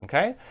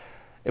Okay?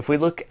 If we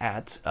look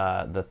at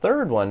the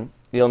third one,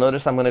 you'll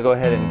notice I'm going to go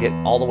ahead and get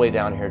all the way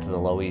down here to the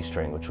low E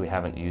string, which we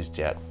haven't used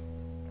yet.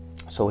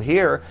 So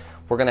here,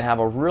 we're going to have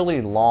a really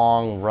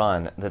long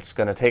run that's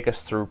going to take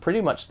us through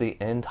pretty much the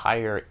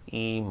entire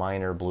E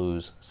minor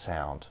blues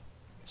sound.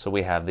 So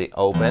we have the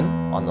open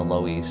on the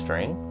low E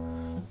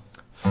string,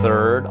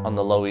 third on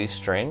the low E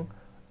string,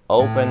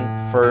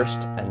 open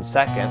first and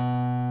second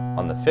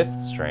on the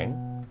fifth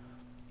string,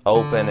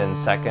 open and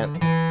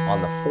second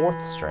on the fourth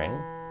string,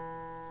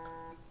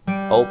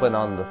 open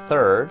on the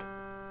third,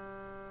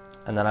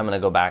 and then I'm going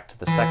to go back to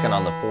the second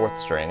on the fourth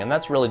string, and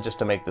that's really just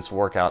to make this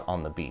work out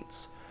on the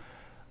beats.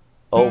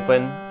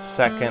 Open,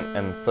 second,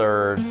 and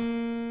third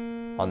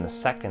on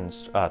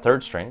the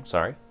third string,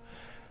 sorry.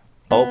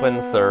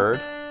 Open third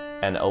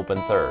and open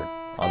third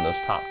on those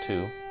top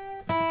two.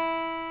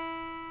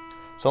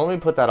 So let me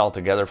put that all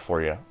together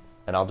for you,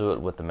 and I'll do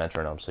it with the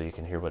metronome so you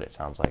can hear what it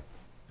sounds like.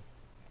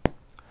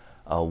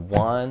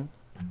 1,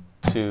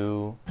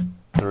 2,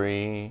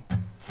 3,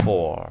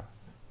 4.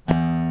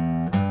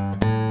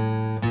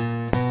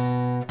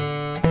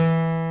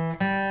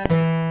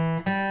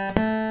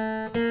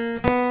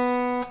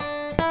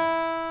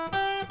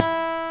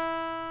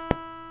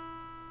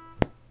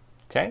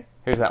 Okay,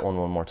 here's that one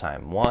more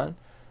time. 1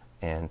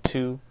 and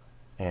 2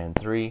 and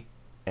 3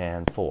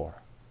 and 4.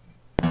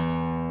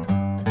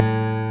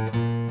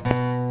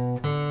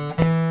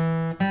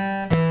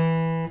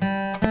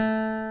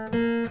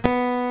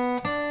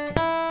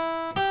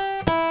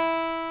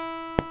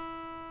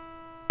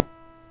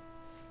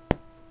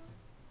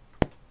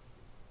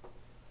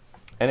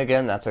 And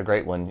again, that's a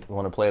great one. You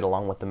want to play it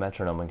along with the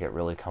metronome and get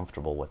really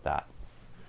comfortable with that.